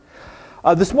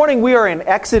This morning we are in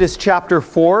Exodus chapter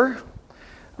 4.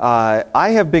 I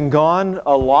have been gone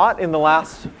a lot in the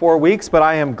last 4 weeks, but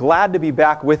I am glad to be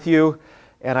back with you.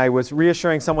 And I was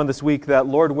reassuring someone this week that,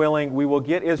 Lord willing, we will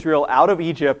get Israel out of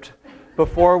Egypt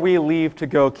before we leave to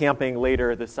go camping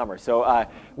later this summer. So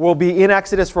we'll be in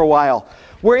Exodus for a while.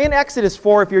 We're in Exodus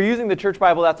 4. If you're using the church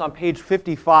Bible, that's on page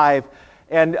 55.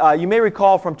 And you may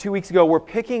recall from 2 weeks ago, we're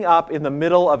picking up in the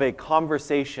middle of a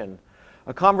conversation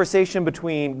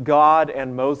between God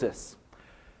and Moses.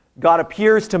 God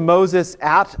appears to Moses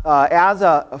as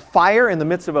a fire in the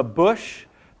midst of a bush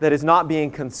that is not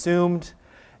being consumed.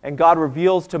 And God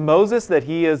reveals to Moses that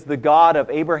he is the God of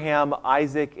Abraham,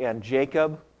 Isaac, and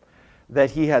Jacob, that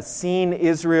he has seen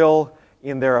Israel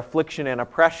in their affliction and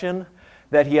oppression,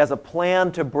 that he has a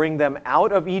plan to bring them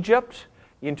out of Egypt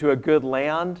into a good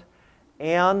land,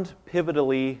 and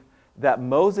pivotally, that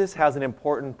Moses has an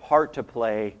important part to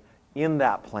play in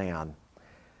that plan.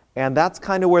 And that's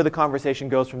kind of where the conversation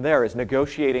goes from there, is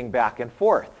negotiating back and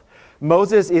forth.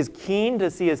 Moses is keen to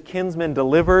see his kinsmen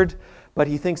delivered, but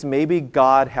he thinks maybe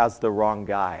God has the wrong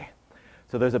guy.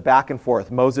 So there's a back and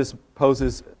forth. Moses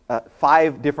poses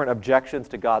 5 different objections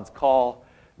to God's call.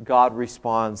 God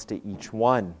responds to each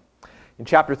one. In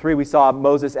chapter 3, we saw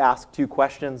Moses ask 2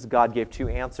 questions. God gave 2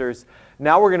 answers.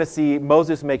 Now we're going to see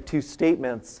Moses make 2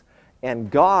 statements, and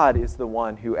God is the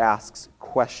one who asks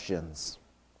questions.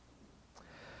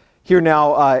 Here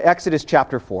now, Exodus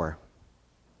chapter 4.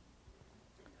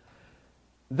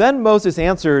 Then Moses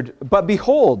answered, "But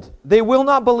behold, they will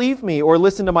not believe me or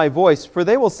listen to my voice, for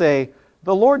they will say,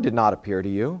 'The Lord did not appear to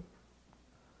you.'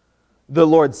 The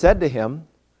Lord said to him,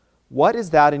 'What is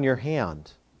that in your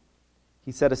hand?'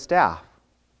 He said, 'A staff.'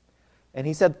 And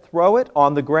he said, 'Throw it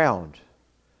on the ground.'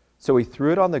 So he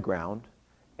threw it on the ground,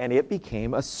 and it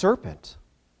became a serpent.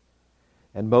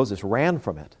 And Moses ran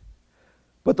from it.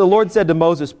 But the Lord said to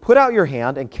Moses, 'Put out your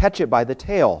hand and catch it by the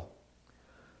tail.'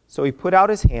 So he put out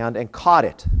his hand and caught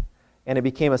it, and it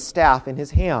became a staff in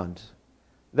his hand,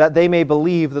 that they may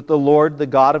believe that the Lord, the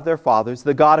God of their fathers,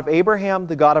 the God of Abraham,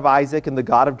 the God of Isaac, and the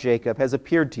God of Jacob, has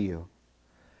appeared to you."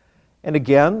 And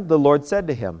again the Lord said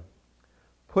to him,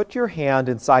 "Put your hand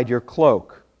inside your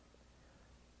cloak."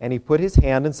 And he put his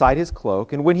hand inside his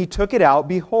cloak, and when he took it out,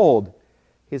 behold,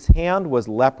 his hand was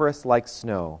leprous like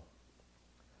snow.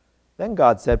 Then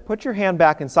God said, "Put your hand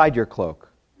back inside your cloak."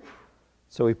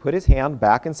 So he put his hand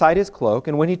back inside his cloak,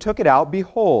 and when he took it out,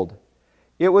 behold,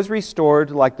 it was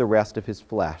restored like the rest of his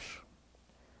flesh.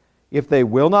 "If they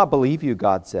will not believe you,"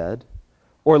 God said,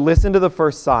 "or listen to the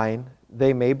first sign,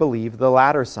 they may believe the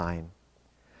latter sign.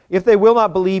 If they will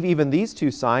not believe even these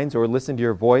 2 signs or listen to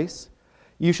your voice,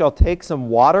 you shall take some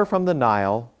water from the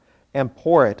Nile and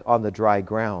pour it on the dry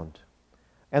ground.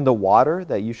 And the water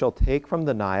that you shall take from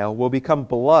the Nile will become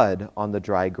blood on the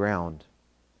dry ground."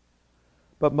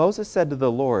 But Moses said to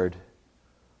the Lord,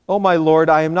 "O my Lord,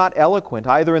 I am not eloquent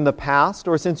either in the past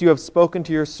or since you have spoken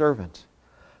to your servant,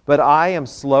 but I am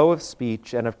slow of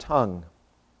speech and of tongue."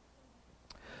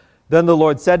 Then the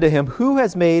Lord said to him, "Who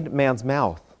has made man's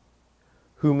mouth?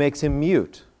 Who makes him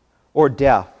mute, or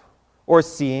deaf, or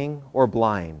seeing, or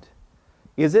blind?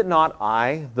 Is it not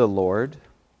I, the Lord?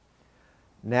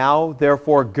 Now,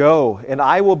 therefore, go, and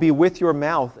I will be with your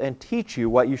mouth and teach you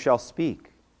what you shall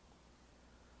speak."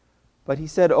 But he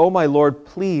said, "O my Lord,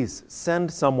 please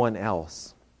send someone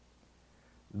else."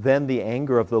 Then the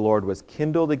anger of the Lord was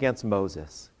kindled against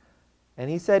Moses. And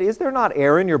he said, "Is there not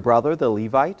Aaron your brother, the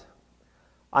Levite?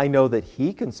 I know that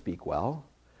he can speak well.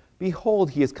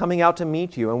 Behold, he is coming out to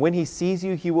meet you, and when he sees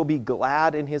you, he will be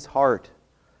glad in his heart.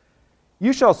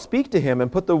 You shall speak to him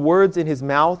and put the words in his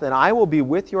mouth, and I will be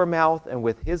with your mouth and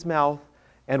with his mouth,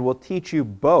 and will teach you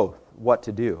both what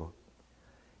to do.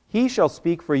 He shall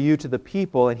speak for you to the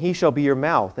people, and he shall be your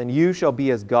mouth, and you shall be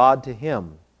as God to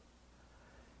him.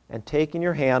 And take in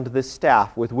your hand this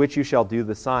staff with which you shall do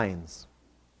the signs."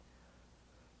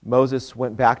 Moses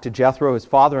went back to Jethro, his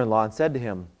father-in-law, and said to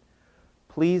him,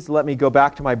 "Please let me go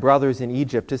back to my brothers in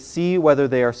Egypt to see whether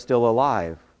they are still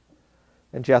alive."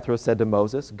 And Jethro said to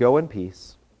Moses, "Go in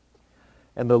peace."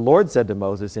 And the Lord said to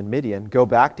Moses in Midian, "Go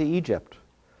back to Egypt,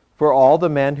 for all the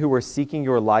men who were seeking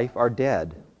your life are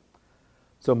dead."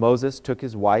 So Moses took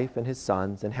his wife and his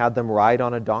sons and had them ride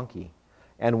on a donkey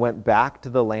and went back to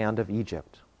the land of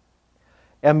Egypt.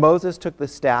 And Moses took the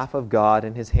staff of God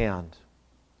in his hand.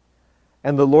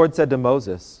 And the Lord said to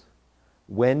Moses,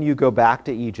 "When you go back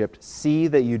to Egypt, see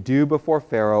that you do before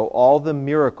Pharaoh all the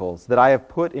miracles that I have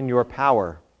put in your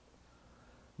power.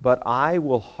 But I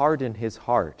will harden his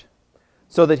heart,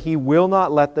 so that he will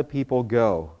not let the people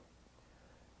go.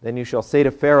 Then you shall say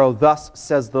to Pharaoh, 'Thus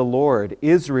says the Lord,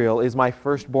 Israel is my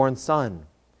firstborn son.'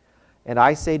 And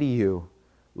I say to you,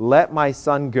 "Let my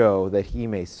son go, that he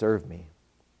may serve me.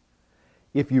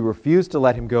 If you refuse to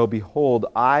let him go, behold,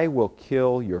 I will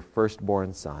kill your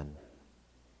firstborn son."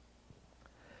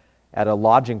 At a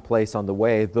lodging place on the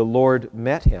way, the Lord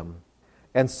met him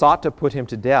and sought to put him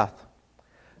to death.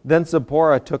 Then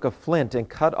Zipporah took a flint and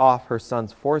cut off her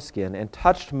son's foreskin and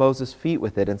touched Moses' feet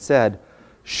with it and said,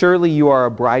 "Surely you are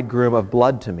a bridegroom of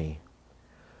blood to me."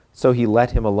 So he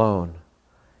let him alone.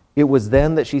 It was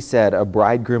then that she said, "A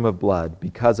bridegroom of blood,"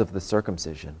 because of the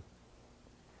circumcision.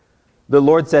 The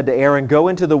Lord said to Aaron, "Go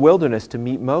into the wilderness to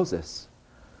meet Moses."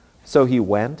 So he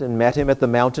went and met him at the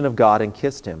mountain of God and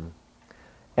kissed him.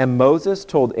 And Moses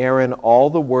told Aaron all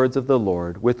the words of the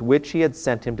Lord with which he had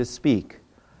sent him to speak,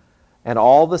 and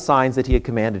all the signs that he had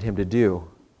commanded him to do.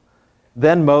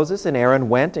 Then Moses and Aaron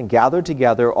went and gathered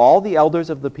together all the elders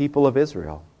of the people of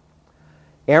Israel.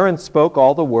 Aaron spoke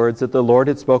all the words that the Lord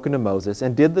had spoken to Moses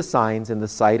and did the signs in the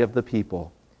sight of the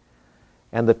people.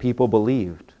 And the people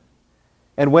believed.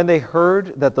 And when they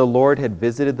heard that the Lord had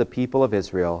visited the people of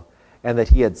Israel and that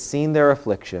he had seen their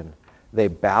affliction, they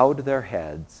bowed their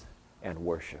heads and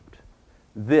worshipped.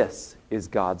 This is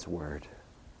God's word.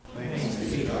 Thanks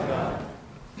be to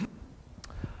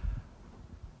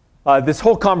God. This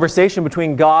whole conversation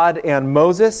between God and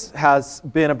Moses has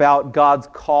been about God's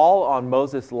call on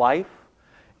Moses' life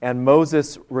and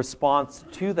Moses' response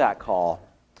to that call.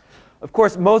 Of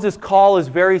course, Moses' call is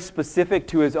very specific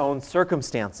to his own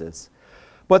circumstances.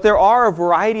 But there are a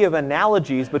variety of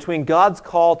analogies between God's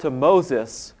call to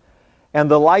Moses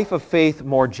and the life of faith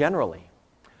more generally.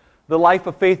 The life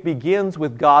of faith begins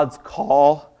with God's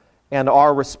call and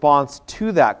our response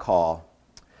to that call.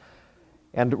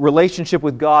 And relationship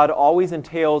with God always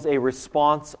entails a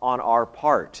response on our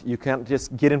part. You can't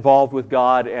just get involved with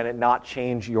God and it not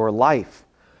change your life.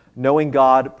 Knowing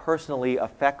God personally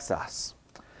affects us.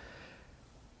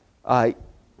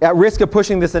 At risk of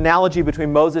pushing this analogy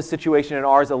between Moses' situation and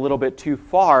ours a little bit too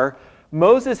far,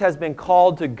 Moses has been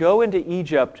called to go into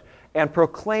Egypt and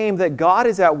proclaim that God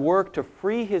is at work to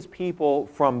free his people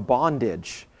from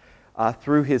bondage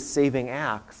through his saving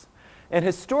acts. And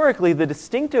historically, the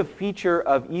distinctive feature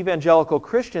of evangelical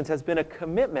Christians has been a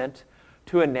commitment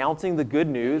to announcing the good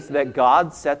news that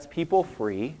God sets people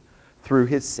free through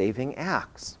his saving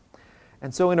acts.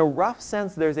 And so in a rough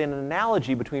sense, there's an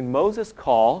analogy between Moses'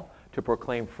 call to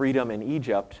proclaim freedom in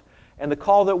Egypt and the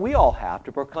call that we all have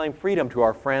to proclaim freedom to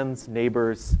our friends,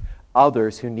 neighbors,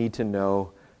 others who need to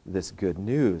know this good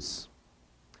news.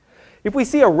 If we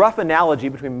see a rough analogy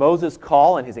between Moses'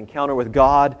 call and his encounter with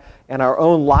God and our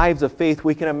own lives of faith,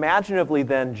 we can imaginatively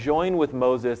then join with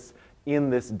Moses in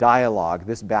this dialogue,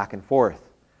 this back and forth.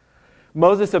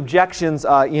 Moses' objections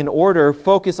in order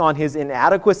focus on his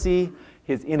inadequacy,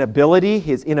 his inability,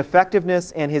 his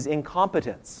ineffectiveness, and his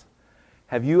incompetence.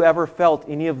 Have you ever felt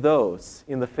any of those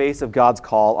in the face of God's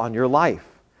call on your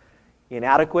life?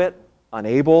 Inadequate,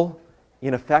 unable,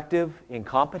 ineffective,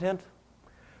 incompetent?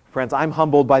 Friends, I'm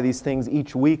humbled by these things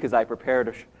each week as I prepare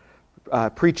to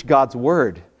preach God's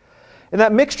word. And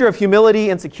that mixture of humility,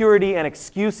 insecurity, and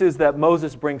excuses that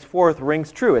Moses brings forth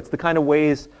rings true. It's the kind of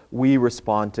ways we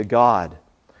respond to God.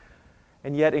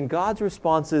 And yet in God's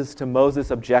responses to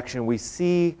Moses' objection, we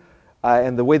see,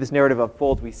 and the way this narrative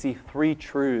unfolds, we see three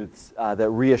truths that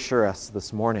reassure us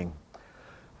this morning.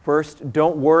 First,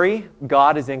 don't worry,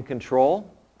 God is in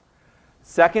control.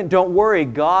 Second, don't worry,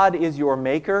 God is your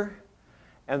maker.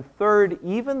 And third,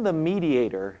 even the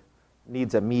mediator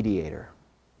needs a mediator.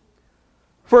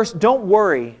 First, don't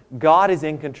worry, God is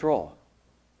in control.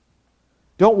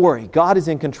 Don't worry, God is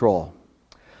in control.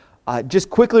 Just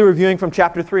quickly reviewing from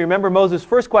chapter 3, remember Moses'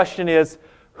 first question is,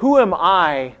 who am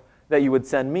I that you would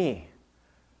send me?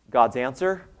 God's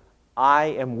answer, I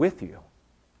am with you.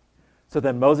 So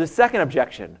then Moses' second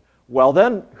objection, well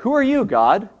then, who are you,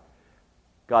 God?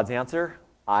 God's answer,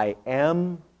 I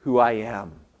am who I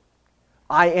am.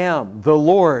 I am the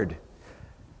Lord.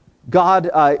 God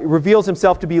reveals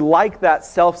himself to be like that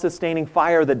self-sustaining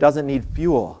fire that doesn't need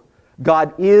fuel.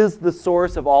 God is the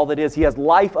source of all that is. He has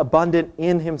life abundant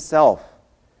in himself.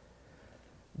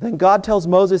 Then God tells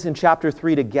Moses in chapter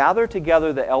 3 to gather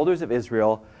together the elders of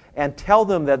Israel and tell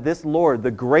them that this Lord,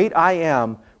 the great I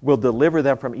am, will deliver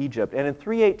them from Egypt. And in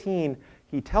 3:18,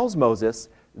 he tells Moses,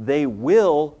 they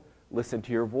will listen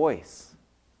to your voice.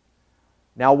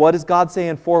 Now what does God say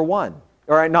in 4:1?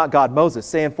 Or not God, Moses,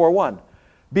 say in 4:1,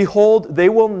 behold, they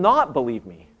will not believe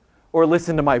me or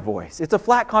listen to my voice. It's a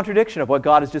flat contradiction of what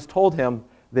God has just told him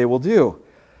they will do.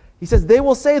 He says, they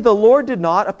will say, the Lord did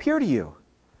not appear to you.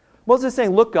 Moses is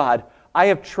saying, look, God, I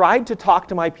have tried to talk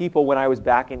to my people when I was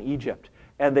back in Egypt,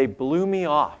 and they blew me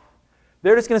off.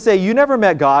 They're just going to say, you never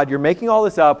met God, you're making all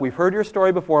this up, we've heard your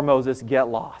story before, Moses, get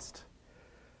lost.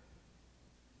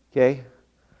 Okay?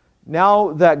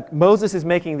 Now that Moses is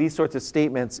making these sorts of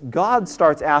statements, God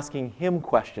starts asking him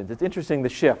questions. It's interesting, the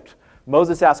shift.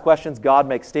 Moses asks questions, God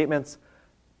makes statements.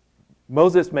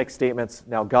 Moses makes statements,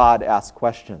 now God asks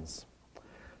questions.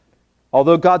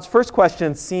 Although God's first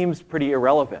question seems pretty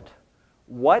irrelevant.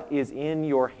 What is in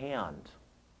your hand?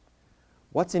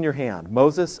 What's in your hand?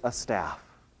 Moses, a staff.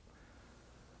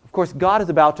 Of course, God is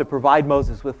about to provide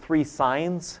Moses with 3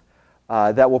 signs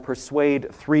that will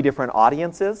persuade 3 different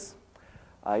audiences.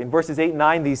 In verses 8 and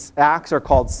 9, these acts are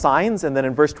called signs, and then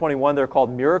in verse 21, they're called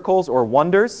miracles or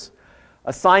wonders.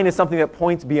 A sign is something that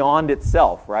points beyond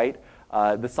itself, right?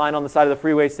 The sign on the side of the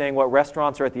freeway saying what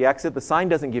restaurants are at the exit, the sign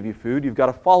doesn't give you food. You've got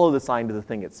to follow the sign to the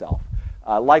thing itself.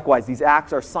 Likewise, these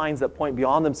acts are signs that point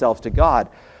beyond themselves to God.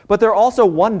 But they're also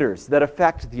wonders that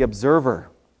affect the observer.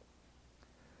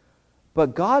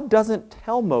 But God doesn't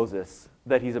tell Moses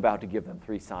that he's about to give them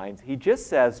 3 signs. He just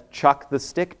says, chuck the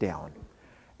stick down.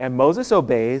 And Moses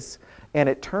obeys, and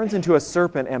it turns into a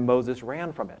serpent, and Moses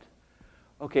ran from it.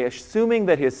 Okay, assuming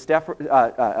that his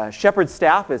shepherd's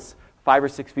staff is 5 or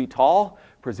 6 feet tall,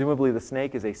 presumably the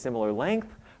snake is a similar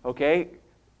length, okay,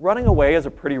 running away is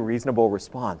a pretty reasonable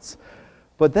response.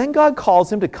 But then God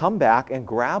calls him to come back and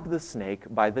grab the snake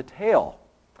by the tail.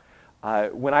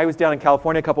 When I was down in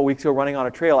California a couple weeks ago running on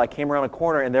a trail, I came around a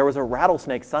corner and there was a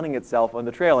rattlesnake sunning itself on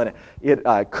the trail, and it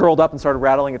curled up and started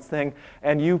rattling its thing,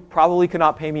 and you probably could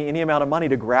not pay me any amount of money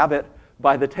to grab it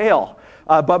by the tail.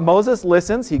 But Moses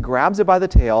listens, he grabs it by the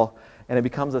tail, and it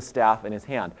becomes a staff in his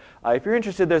hand. If you're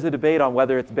interested, there's a debate on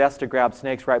whether it's best to grab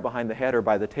snakes right behind the head or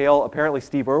by the tail. Apparently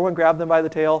Steve Irwin grabbed them by the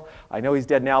tail. I know he's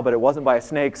dead now, but it wasn't by a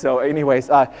snake. So anyways,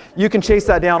 you can chase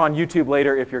that down on YouTube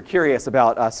later if you're curious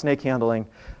about snake handling,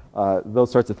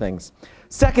 those sorts of things.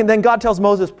 Second, then God tells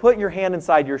Moses, put your hand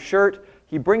inside your shirt.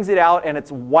 He brings it out, and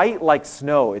it's white like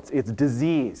snow. It's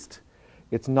diseased.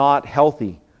 It's not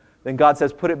healthy. Then God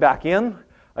says, put it back in.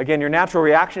 Again, your natural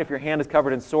reaction if your hand is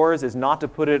covered in sores is not to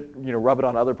put it, rub it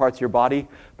on other parts of your body,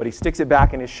 but he sticks it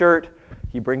back in his shirt,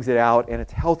 he brings it out, and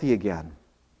it's healthy again.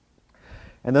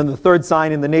 And then the third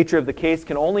sign in the nature of the case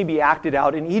can only be acted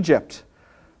out in Egypt.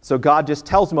 So God just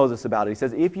tells Moses about it. He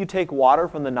says, if you take water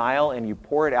from the Nile and you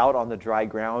pour it out on the dry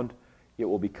ground, it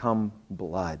will become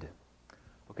blood.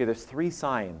 Okay, there's 3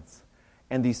 signs,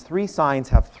 and these 3 signs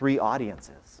have 3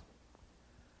 audiences.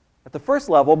 At the first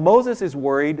level, Moses is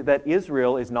worried that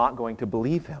Israel is not going to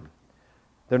believe him.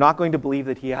 They're not going to believe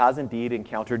that he has indeed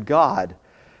encountered God.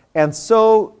 And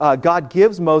so God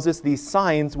gives Moses these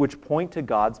signs which point to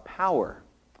God's power.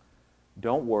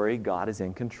 Don't worry, God is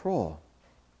in control.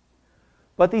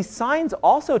 But these signs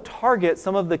also target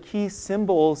some of the key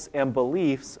symbols and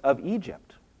beliefs of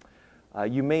Egypt.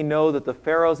 You may know that the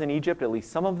pharaohs in Egypt, at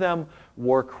least some of them,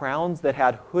 wore crowns that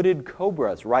had hooded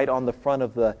cobras right on the front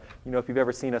of the, if you've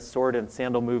ever seen a sword and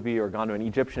sandal movie or gone to an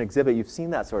Egyptian exhibit, you've seen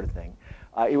that sort of thing.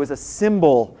 It was a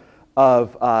symbol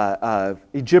of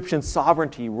Egyptian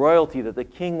sovereignty, royalty, that the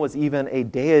king was even a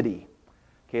deity.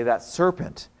 Okay, that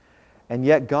serpent. And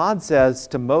yet God says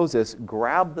to Moses,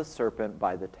 grab the serpent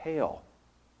by the tail.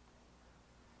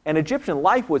 And Egyptian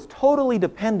life was totally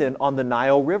dependent on the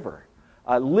Nile River.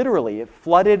 Literally, it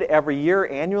flooded every year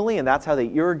annually, and that's how they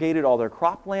irrigated all their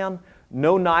cropland.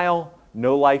 No Nile,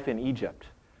 no life in Egypt.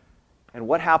 And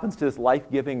what happens to this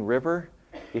life-giving river?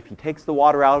 If he takes the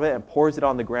water out of it and pours it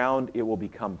on the ground, it will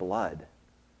become blood.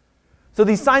 So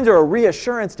these signs are a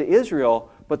reassurance to Israel,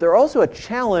 but they're also a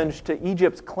challenge to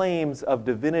Egypt's claims of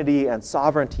divinity and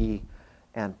sovereignty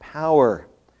and power.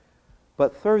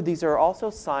 But third, these are also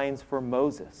signs for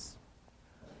Moses.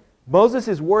 Moses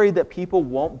is worried that people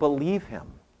won't believe him.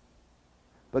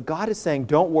 But God is saying,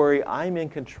 don't worry, I'm in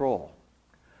control.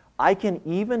 I can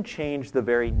even change the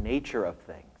very nature of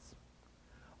things.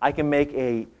 I can make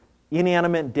an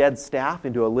inanimate dead staff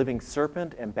into a living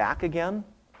serpent and back again.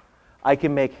 I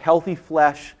can make healthy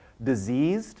flesh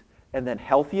diseased and then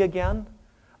healthy again.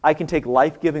 I can take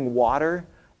life-giving water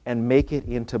and make it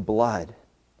into blood.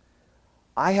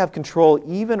 I have control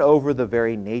even over the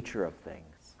very nature of things.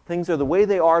 Things are the way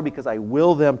they are because I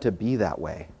will them to be that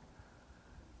way.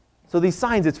 So these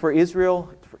signs, it's for Israel,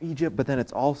 it's for Egypt, but then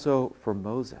it's also for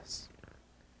Moses.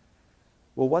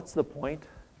 Well, what's the point?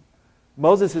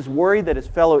 Moses is worried that his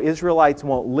fellow Israelites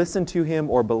won't listen to him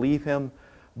or believe him,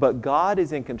 but God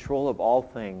is in control of all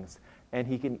things, and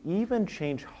he can even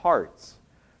change hearts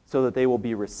so that they will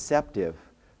be receptive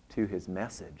to his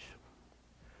message.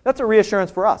 That's a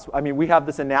reassurance for us. I mean, we have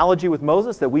this analogy with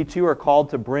Moses that we too are called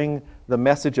to bring the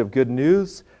message of good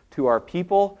news to our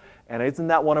people. And isn't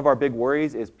that one of our big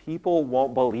worries is people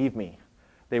won't believe me.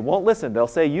 They won't listen. They'll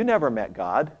say, you never met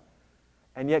God.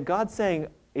 And yet God's saying,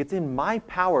 it's in my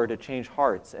power to change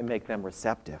hearts and make them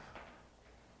receptive.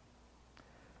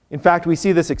 In fact, we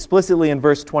see this explicitly in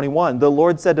verse 21. The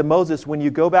Lord said to Moses, when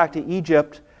you go back to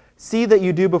Egypt, see that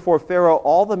you do before Pharaoh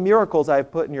all the miracles I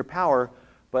have put in your power,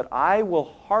 but I will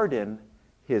harden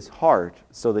his heart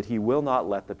so that he will not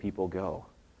let the people go.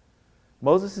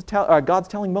 God's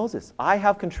telling Moses, I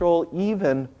have control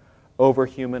even over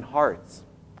human hearts.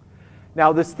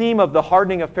 Now, this theme of the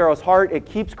hardening of Pharaoh's heart, it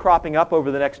keeps cropping up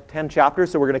over the next 10 chapters,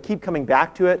 so we're going to keep coming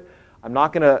back to it. I'm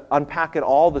not going to unpack it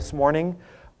all this morning.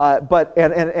 But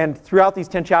throughout these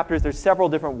 10 chapters, there's several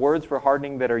different words for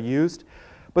hardening that are used.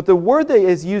 But the word that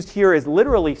is used here is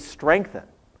literally strengthen.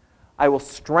 I will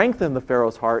strengthen the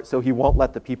Pharaoh's heart so he won't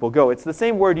let the people go. It's the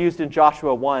same word used in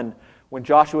Joshua 1 when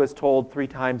Joshua is told 3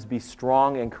 times, be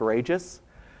strong and courageous.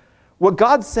 What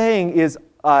God's saying is,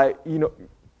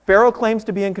 Pharaoh claims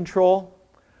to be in control,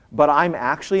 but I'm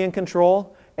actually in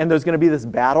control, and there's going to be this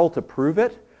battle to prove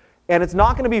it. And it's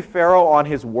not going to be Pharaoh on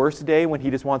his worst day when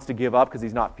he just wants to give up because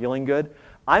he's not feeling good.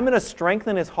 I'm going to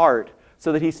strengthen his heart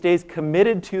so that he stays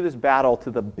committed to this battle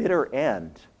to the bitter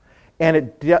end. And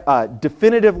it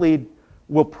definitively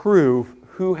will prove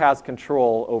who has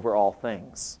control over all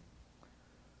things.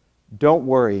 Don't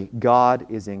worry, God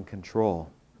is in control.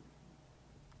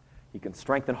 He can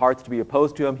strengthen hearts to be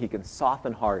opposed to him. He can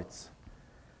soften hearts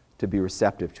to be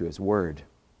receptive to his word.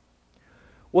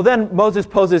 Well, then Moses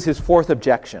poses his fourth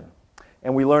objection,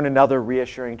 and we learn another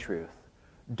reassuring truth.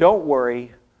 Don't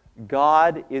worry,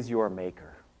 God is your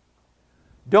maker.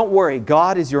 Don't worry,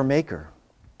 God is your maker.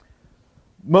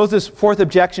 Moses' fourth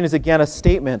objection is again a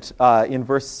statement in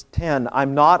verse 10.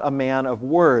 I'm not a man of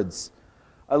words.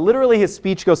 Literally, his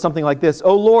speech goes something like this.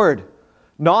 O Lord,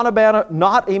 not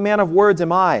a man of words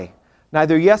am I,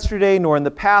 neither yesterday nor in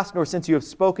the past nor since you have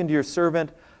spoken to your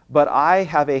servant, but I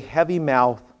have a heavy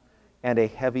mouth and a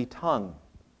heavy tongue.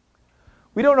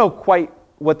 We don't know quite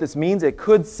what this means. It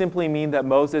could simply mean that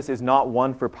Moses is not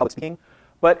one for public speaking,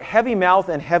 but heavy mouth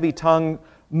and heavy tongue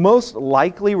most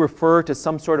likely refer to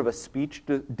some sort of a speech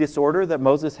disorder that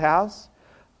Moses has.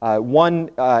 One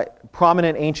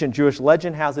prominent ancient Jewish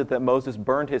legend has it that Moses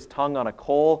burned his tongue on a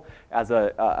coal as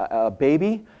a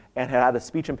baby and had a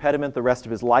speech impediment the rest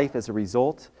of his life as a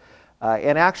result.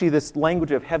 And actually this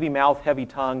language of heavy mouth, heavy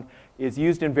tongue is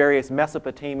used in various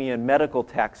Mesopotamian medical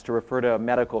texts to refer to a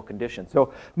medical condition.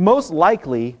 So most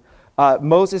likely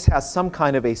Moses has some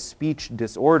kind of a speech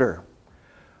disorder.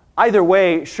 Either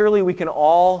way, surely we can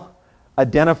all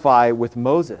identify with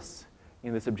Moses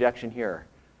in this objection here.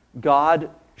 God,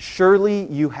 surely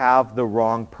you have the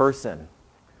wrong person.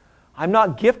 I'm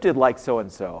not gifted like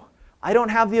so-and-so. I don't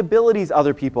have the abilities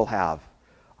other people have.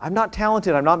 I'm not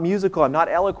talented. I'm not musical. I'm not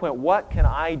eloquent. What can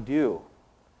I do?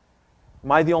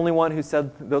 Am I the only one who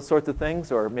said those sorts of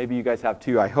things? Or maybe you guys have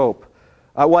too, I hope.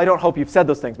 Well, I don't hope you've said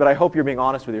those things, but I hope you're being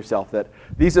honest with yourself that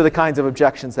these are the kinds of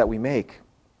objections that we make.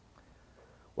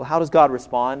 Well, how does God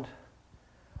respond?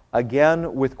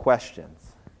 Again, with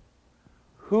questions.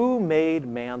 Who made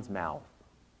man's mouth?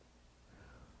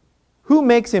 Who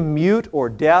makes him mute or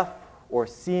deaf or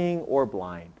seeing or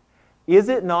blind? Is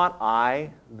it not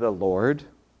I, the Lord?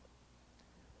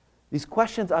 These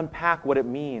questions unpack what it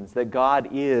means that God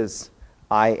is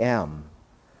I am.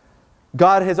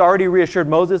 God has already reassured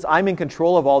Moses, I'm in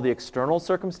control of all the external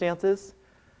circumstances.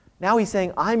 Now he's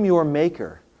saying, I'm your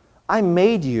maker. I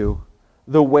made you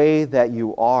the way that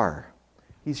you are.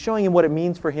 He's showing him what it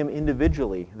means for him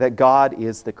individually, that God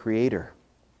is the creator.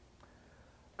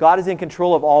 God is in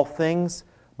control of all things,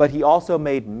 but he also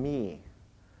made me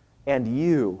and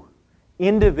you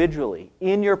individually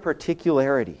in your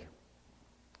particularity.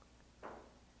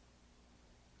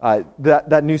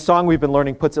 That new song we've been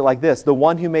learning puts it like this. The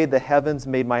one who made the heavens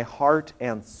made my heart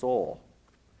and soul.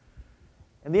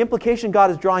 And the implication God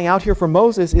is drawing out here for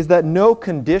Moses is that no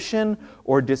condition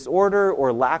or disorder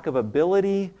or lack of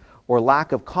ability or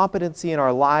lack of competency in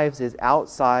our lives is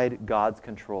outside God's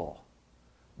control.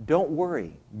 Don't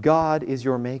worry. God is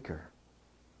your maker.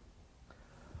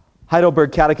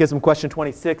 Heidelberg Catechism question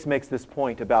 26 makes this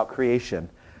point about creation.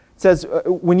 It says,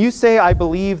 when you say, I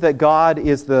believe that God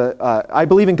is I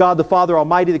believe in God the Father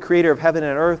Almighty, the creator of heaven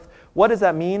and earth, what does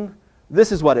that mean?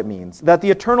 This is what it means. That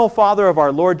the eternal Father of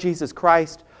our Lord Jesus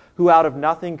Christ, who out of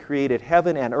nothing created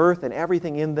heaven and earth and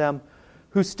everything in them,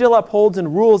 who still upholds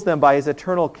and rules them by his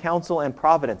eternal counsel and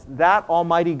providence, that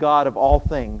Almighty God of all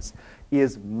things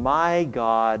is my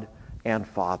God and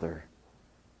Father,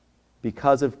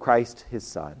 because of Christ his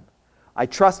Son. I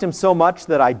trust him so much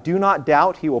that I do not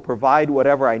doubt he will provide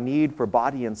whatever I need for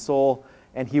body and soul,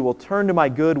 and he will turn to my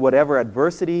good whatever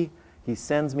adversity he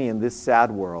sends me in this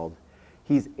sad world.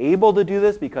 He's able to do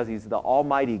this because he's the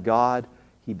Almighty God.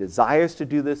 He desires to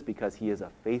do this because he is a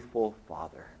faithful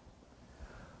Father.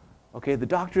 Okay, the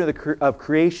doctrine of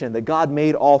creation, that God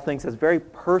made all things, has very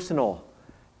personal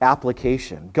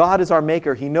application. God is our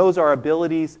maker. He knows our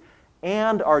abilities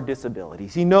and our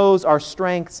disabilities. He knows our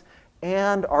strengths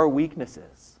and our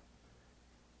weaknesses.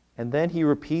 And then he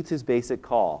repeats his basic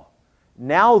call.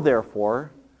 Now,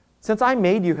 therefore, since I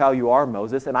made you how you are,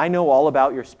 Moses, and I know all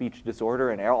about your speech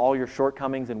disorder and all your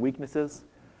shortcomings and weaknesses,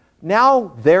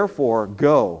 now, therefore,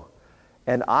 go,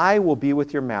 and I will be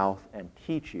with your mouth and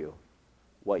teach you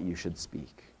what you should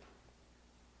speak.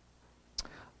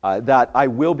 That I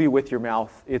will be with your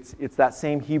mouth, it's that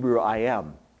same Hebrew I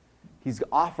am. He's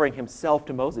offering himself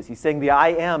to Moses. He's saying the I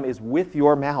am is with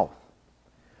your mouth.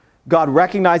 God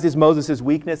recognizes Moses'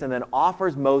 weakness and then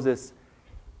offers Moses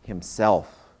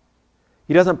himself.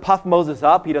 He doesn't puff Moses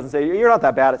up. He doesn't say, you're not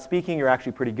that bad at speaking, you're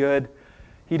actually pretty good.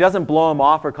 He doesn't blow him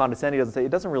off or condescend. He doesn't say,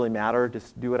 it doesn't really matter,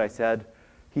 just do what I said.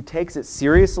 He takes it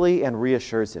seriously and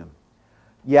reassures him.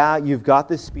 Yeah, you've got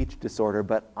this speech disorder,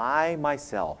 but I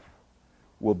myself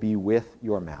will be with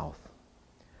your mouth.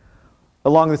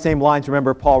 Along the same lines,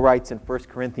 remember Paul writes in 1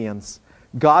 Corinthians,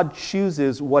 God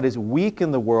chooses what is weak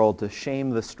in the world to shame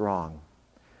the strong.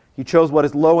 He chose what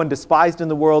is low and despised in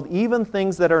the world, even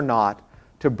things that are not,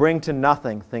 to bring to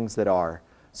nothing things that are,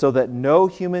 so that no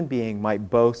human being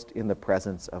might boast in the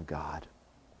presence of God.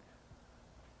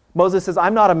 Moses says,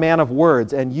 I'm not a man of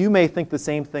words, and you may think the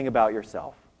same thing about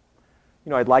yourself.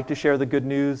 You know, I'd like to share the good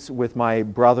news with my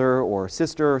brother or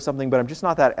sister or something, but I'm just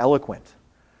not that eloquent.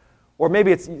 Or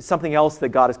maybe it's something else that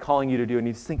God is calling you to do, and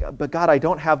you just think, but God, I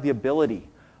don't have the ability.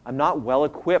 I'm not well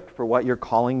equipped for what you're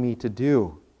calling me to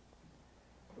do.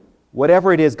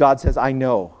 Whatever it is, God says, I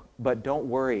know, but don't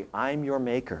worry, I'm your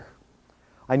maker.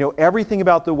 I know everything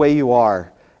about the way you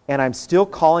are, and I'm still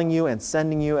calling you and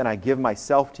sending you, and I give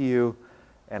myself to you,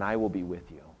 and I will be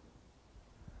with you.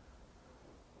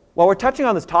 While we're touching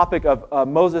on this topic of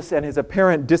Moses and his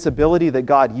apparent disability that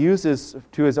God uses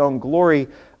to his own glory,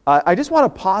 I just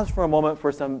want to pause for a moment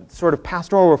for some sort of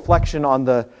pastoral reflection on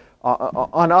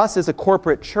us as a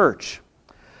corporate church.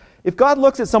 If God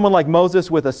looks at someone like Moses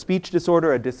with a speech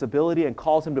disorder, a disability, and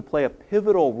calls him to play a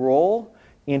pivotal role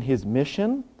in his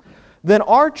mission, then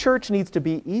our church needs to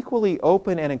be equally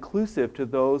open and inclusive to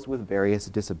those with various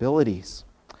disabilities.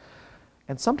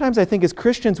 And sometimes I think as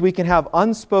Christians we can have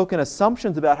unspoken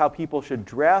assumptions about how people should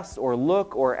dress or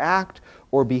look or act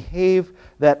or behave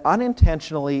that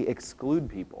unintentionally exclude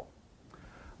people.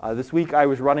 This week I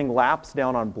was running laps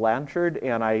down on Blanchard,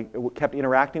 and I kept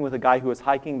interacting with a guy who was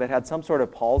hiking that had some sort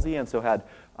of palsy and so had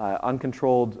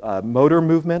uncontrolled motor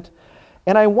movement.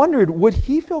 And I wondered, would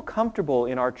he feel comfortable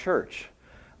in our church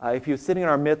if he was sitting in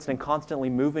our midst and constantly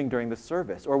moving during the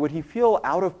service? Or would he feel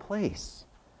out of place?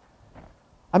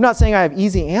 I'm not saying I have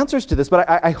easy answers to this, but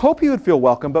I hope he would feel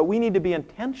welcome, but we need to be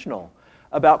intentional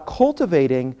about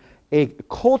cultivating a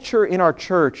culture in our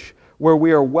church where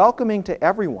we are welcoming to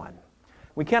everyone.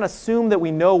 We can't assume that we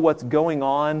know what's going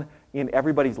on in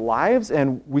everybody's lives,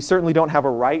 and we certainly don't have a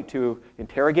right to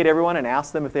interrogate everyone and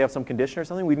ask them if they have some condition or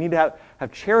something. We need to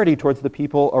have charity towards the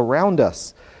people around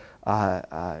us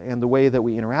and the way that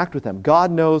we interact with them.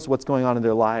 God knows what's going on in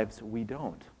their lives. We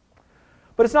don't.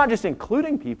 But it's not just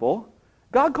including people.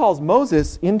 God calls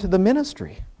Moses into the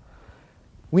ministry.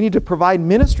 We need to provide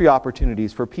ministry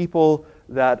opportunities for people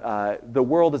that the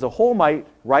world as a whole might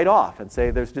write off and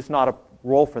say there's just not a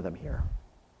role for them here.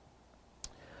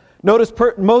 Notice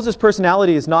Moses'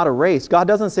 personality is not erased. God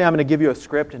doesn't say, I'm going to give you a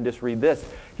script and just read this.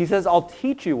 He says, I'll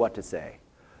teach you what to say.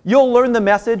 You'll learn the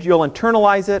message, you'll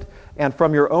internalize it, and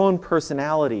from your own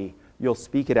personality, you'll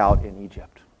speak it out in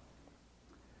Egypt.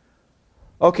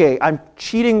 Okay, I'm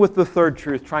cheating with the third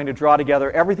truth, trying to draw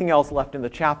together everything else left in the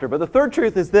chapter. But the third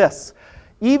truth is this: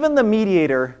 even the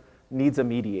mediator needs a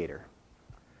mediator.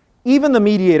 Even the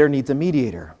mediator needs a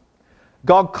mediator.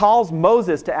 God calls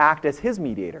Moses to act as his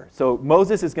mediator. So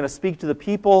Moses is going to speak to the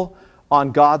people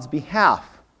on God's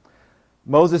behalf.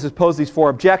 Moses has posed these 4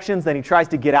 objections, then he tries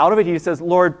to get out of it. He says,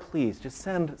 Lord, please, just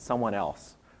send someone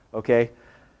else. Okay?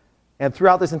 And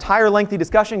throughout this entire lengthy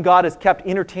discussion, God has kept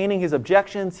entertaining his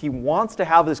objections. He wants to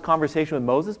have this conversation with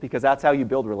Moses because that's how you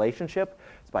build relationship.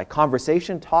 It's by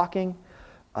conversation, talking.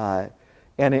 But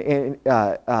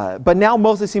now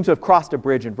Moses seems to have crossed a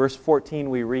bridge. In verse 14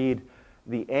 we read,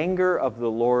 the anger of the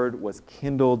Lord was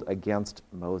kindled against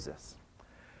Moses.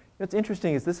 What's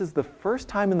interesting is this is the first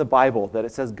time in the Bible that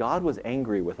it says God was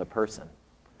angry with a person.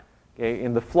 Okay,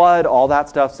 in the flood, all that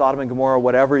stuff, Sodom and Gomorrah,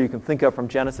 whatever you can think of from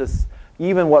Genesis,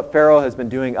 even what Pharaoh has been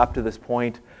doing up to this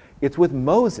point, it's with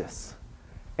Moses.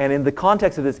 and in the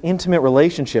context of this intimate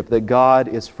relationship that God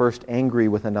is first angry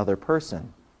with another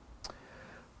person.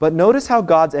 But notice how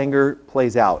God's anger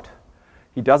plays out.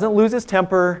 He doesn't lose his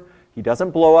temper. He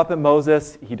doesn't blow up at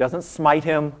Moses. He doesn't smite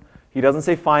him. He doesn't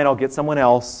say, fine, I'll get someone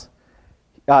else.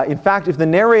 In fact, if the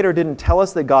narrator didn't tell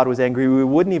us that God was angry, we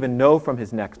wouldn't even know from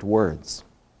his next words.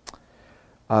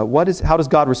 How does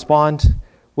God respond?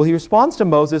 Well, he responds to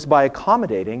Moses by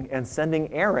accommodating and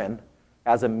sending Aaron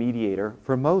as a mediator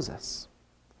for Moses.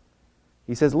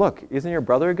 He says, look, isn't your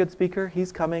brother a good speaker?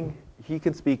 He's coming. He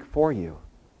can speak for you.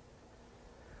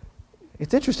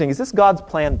 It's interesting. Is this God's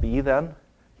plan B then?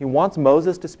 He wants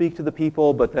Moses to speak to the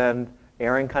people, but then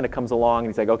Aaron kind of comes along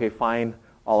and he's like, okay, fine,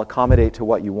 I'll accommodate to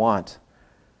what you want.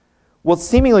 Well,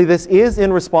 seemingly this is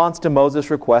in response to Moses'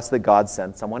 request that God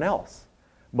send someone else.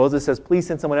 Moses says, please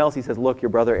send someone else. He says, look, your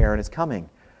brother Aaron is coming.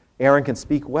 Aaron can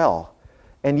speak well.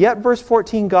 And yet, verse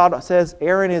 14, God says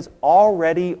Aaron is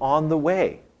already on the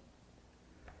way.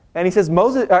 And he says,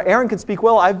 Aaron can speak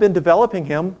well. I've been developing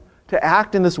him to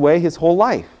act in this way his whole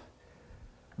life.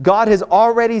 God has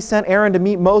already sent Aaron to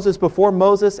meet Moses before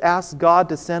Moses asks God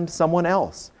to send someone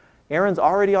else. Aaron's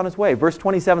already on his way. Verse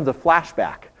 27 is a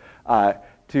flashback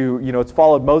it's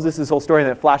followed Moses' whole story, and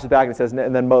then it flashes back and it says,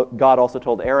 and then God also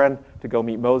told Aaron to go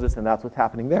meet Moses, and that's what's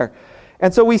happening there.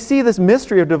 And so we see this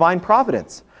mystery of divine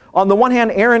providence. On the one hand,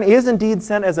 Aaron is indeed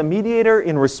sent as a mediator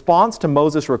in response to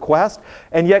Moses' request,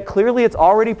 and yet clearly it's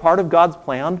already part of God's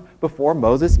plan before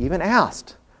Moses even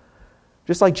asked.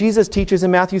 Just like Jesus teaches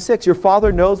in Matthew 6, your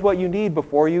Father knows what you need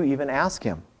before you even ask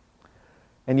him.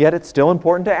 And yet it's still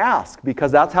important to ask,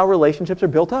 because that's how relationships are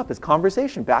built up, is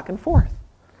conversation back and forth.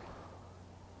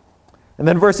 And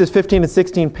then verses 15 and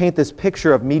 16 paint this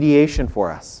picture of mediation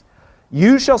for us.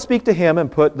 You shall speak to him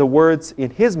and put the words in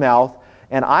his mouth,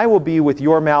 and I will be with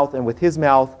your mouth and with his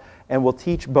mouth, and will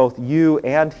teach both you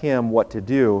and him what to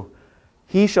do.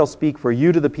 He shall speak for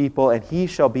you to the people, and he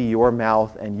shall be your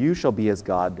mouth, and you shall be as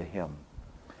God to him.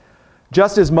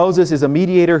 Just as Moses is a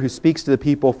mediator who speaks to the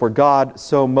people for God,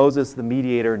 so Moses the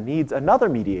mediator needs another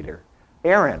mediator,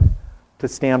 Aaron, to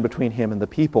stand between him and the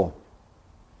people.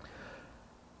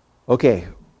 Okay,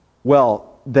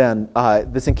 well then,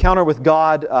 this encounter with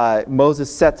God,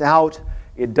 Moses sets out.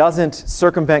 It doesn't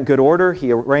circumvent good order.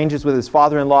 He arranges with his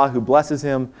father-in-law who blesses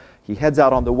him. He heads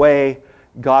out on the way.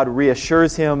 God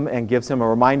reassures him and gives him a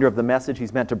reminder of the message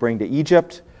he's meant to bring to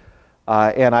Egypt.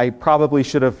 And I probably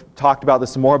should have talked about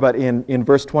this some more, but in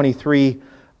verse 23,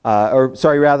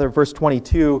 verse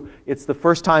 22, it's the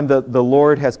first time that the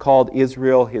Lord has called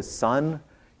Israel his son.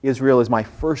 Israel is my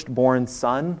firstborn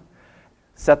son.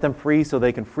 Set them free so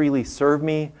they can freely serve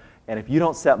me. And if you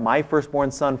don't set my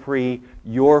firstborn son free,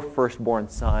 your firstborn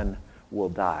son will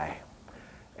die.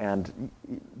 And,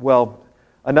 well,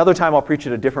 another time I'll preach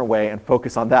it a different way and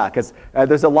focus on that, because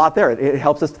there's a lot there. It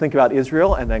helps us to think about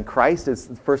Israel, and then Christ is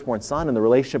the firstborn son, and the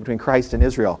relationship between Christ and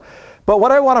Israel. But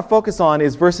what I want to focus on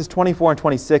is verses 24 and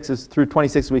 26 through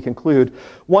 26 we conclude.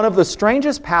 One of the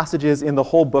strangest passages in the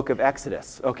whole book of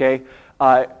Exodus, okay?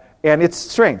 And it's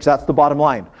strange, that's the bottom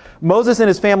line. Moses and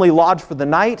his family lodge for the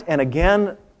night, and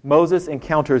again, Moses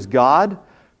encounters God,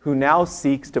 who now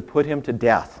seeks to put him to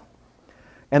death.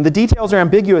 And the details are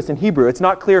ambiguous in Hebrew. It's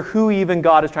not clear who even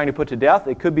God is trying to put to death.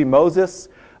 It could be Moses.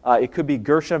 It could be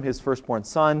Gershom, his firstborn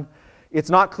son.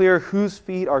 It's not clear whose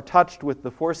feet are touched with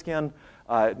the foreskin.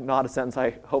 Not a sentence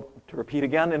I hope to repeat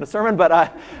again in a sermon,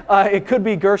 but it could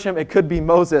be Gershom. It could be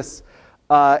Moses.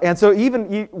 And so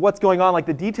even what's going on, like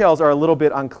the details are a little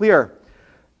bit unclear.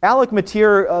 Alec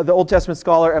Matier, the Old Testament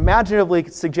scholar, imaginatively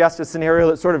suggests a scenario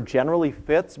that sort of generally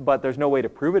fits, but there's no way to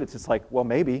prove it. It's just like, well,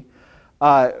 maybe.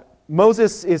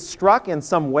 Moses is struck in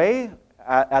some way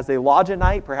as they lodge at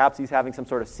night. Perhaps he's having some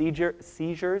sort of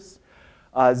seizures.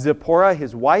 Zipporah,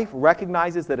 his wife,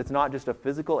 recognizes that it's not just a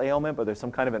physical ailment, but there's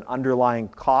some kind of an underlying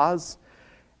cause,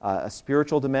 a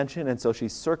spiritual dimension. And so she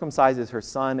circumcises her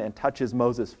son and touches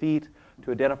Moses' feet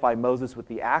to identify Moses with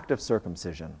the act of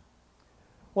circumcision.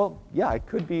 Well, yeah, it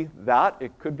could be that.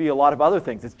 It could be a lot of other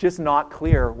things. It's just not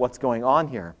clear what's going on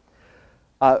here.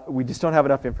 We just don't have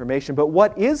enough information. But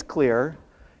what is clear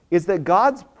is that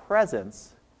God's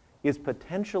presence is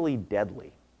potentially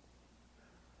deadly.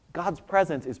 God's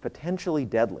presence is potentially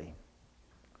deadly.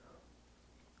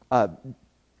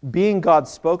 Being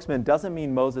God's spokesman doesn't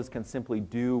mean Moses can simply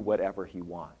do whatever he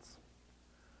wants.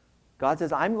 God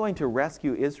says, I'm going to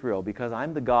rescue Israel because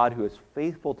I'm the God who is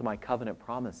faithful to my covenant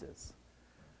promises.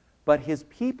 But his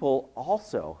people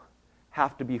also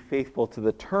have to be faithful to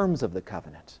the terms of the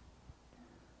covenant.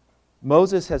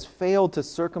 Moses has failed to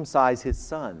circumcise his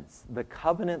sons, the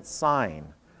covenant sign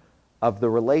of the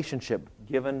relationship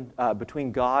given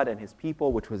between God and his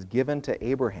people, which was given to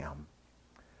Abraham.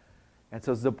 And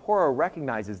so Zipporah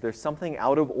recognizes there's something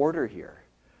out of order here,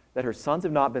 that her sons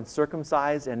have not been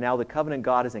circumcised, and now the covenant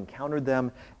God has encountered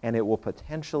them, and it will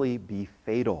potentially be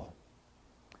fatal.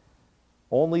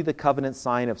 Only the covenant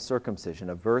sign of circumcision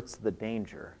averts the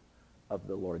danger of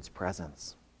the Lord's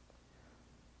presence.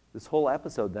 This whole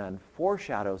episode then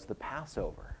foreshadows the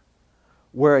Passover,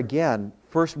 where again,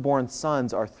 firstborn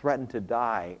sons are threatened to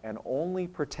die and only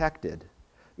protected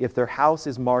if their house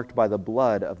is marked by the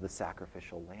blood of the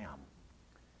sacrificial lamb.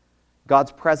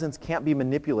 God's presence can't be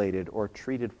manipulated or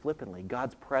treated flippantly.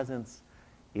 God's presence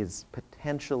is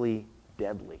potentially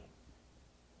deadly.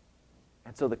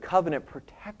 And so the covenant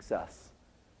protects us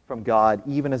from God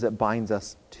even as it binds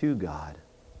us to God.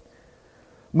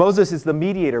 Moses is the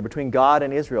mediator between God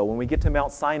and Israel. When we get to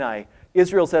Mount Sinai,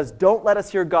 Israel says, "Don't let us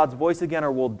hear God's voice again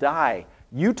or we'll die.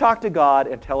 You talk to God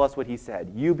and tell us what he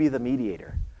said. You be the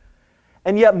mediator."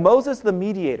 And yet Moses, the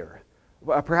mediator,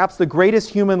 perhaps the greatest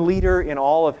human leader in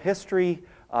all of history,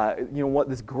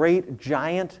 this great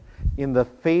giant in the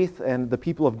faith and the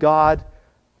people of God,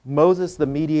 Moses, the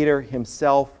mediator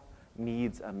himself,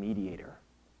 needs a mediator.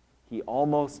 He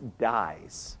almost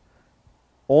dies.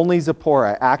 Only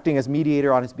Zipporah, acting as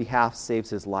mediator on his behalf, saves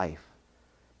his life.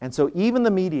 And so even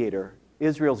the mediator,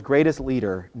 Israel's greatest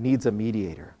leader, needs a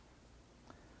mediator.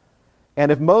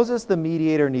 And if Moses, the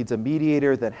mediator, needs a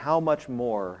mediator, then how much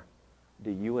more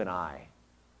do you and I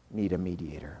need a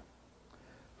mediator?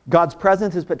 God's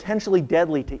presence is potentially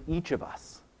deadly to each of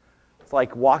us. It's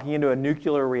like walking into a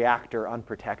nuclear reactor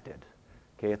unprotected.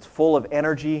 Okay, it's full of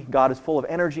energy. God is full of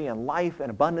energy and life and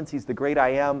abundance. He's the great I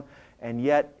am. And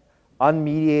yet,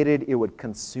 unmediated, it would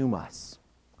consume us.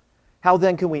 How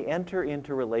then can we enter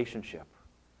into relationship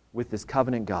with this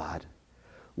covenant God?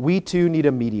 We too need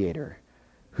a mediator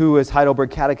who, as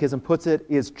Heidelberg Catechism puts it,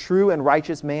 is true and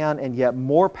righteous man and yet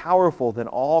more powerful than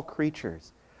all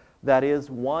creatures. That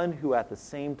is, one who at the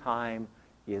same time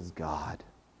is God.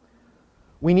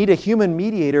 We need a human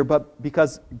mediator, but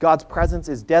because God's presence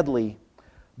is deadly,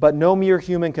 but no mere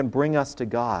human can bring us to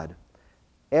God.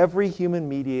 Every human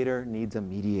mediator needs a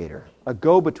mediator, a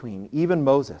go-between, even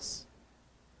Moses.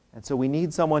 And so we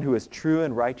need someone who is true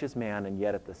and righteous man and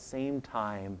yet at the same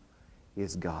time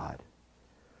is God.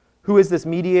 Who is this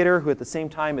mediator who at the same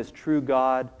time is true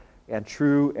God and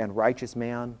true and righteous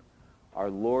man? Our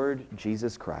Lord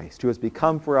Jesus Christ, who has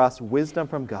become for us wisdom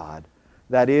from God,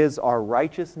 that is our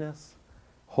righteousness,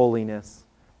 holiness,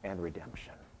 and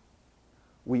redemption.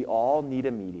 We all need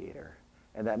a mediator,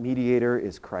 and that mediator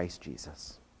is Christ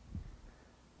Jesus.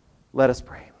 Let us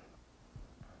pray.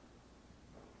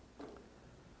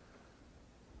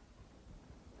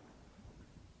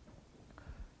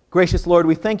 Gracious Lord,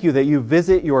 we thank you that you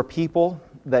visit your people,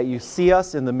 that you see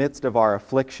us in the midst of our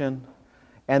affliction,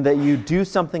 and that you do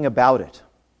something about it.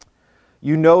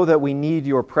 You know that we need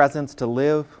your presence to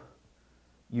live.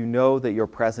 You know that your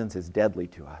presence is deadly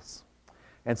to us.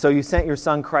 And so you sent your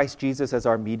Son, Christ Jesus, as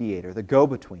our mediator, the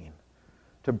go-between,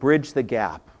 to bridge the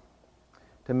gap,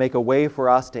 to make a way for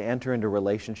us to enter into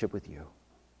relationship with you.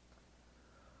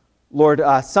 Lord,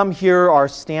 some here are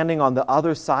standing on the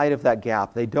other side of that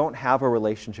gap. They don't have a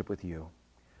relationship with you.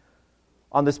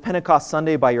 On this Pentecost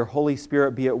Sunday, by your Holy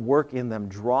Spirit, be at work in them,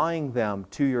 drawing them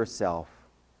to yourself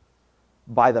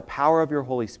by the power of your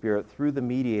Holy Spirit through the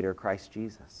mediator, Christ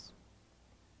Jesus.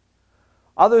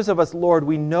 Others of us, Lord,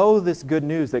 we know this good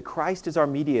news that Christ is our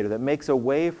mediator, that makes a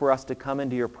way for us to come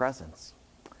into your presence.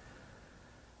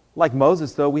 Like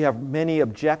Moses, though, we have many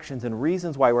objections and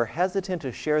reasons why we're hesitant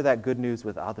to share that good news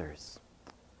with others.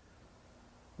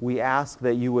 We ask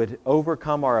that you would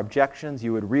overcome our objections,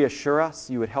 you would reassure us,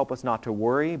 you would help us not to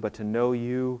worry, but to know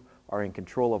you are in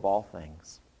control of all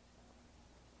things.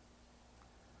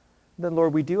 Then,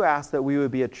 Lord, we do ask that we would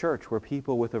be a church where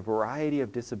people with a variety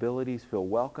of disabilities feel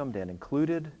welcomed and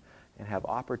included and have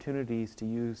opportunities to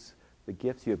use the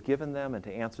gifts you have given them and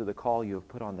to answer the call you have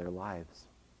put on their lives.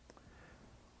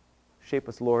 Shape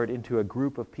us, Lord, into a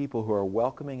group of people who are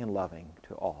welcoming and loving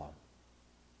to all.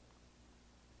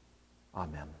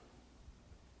 Amen.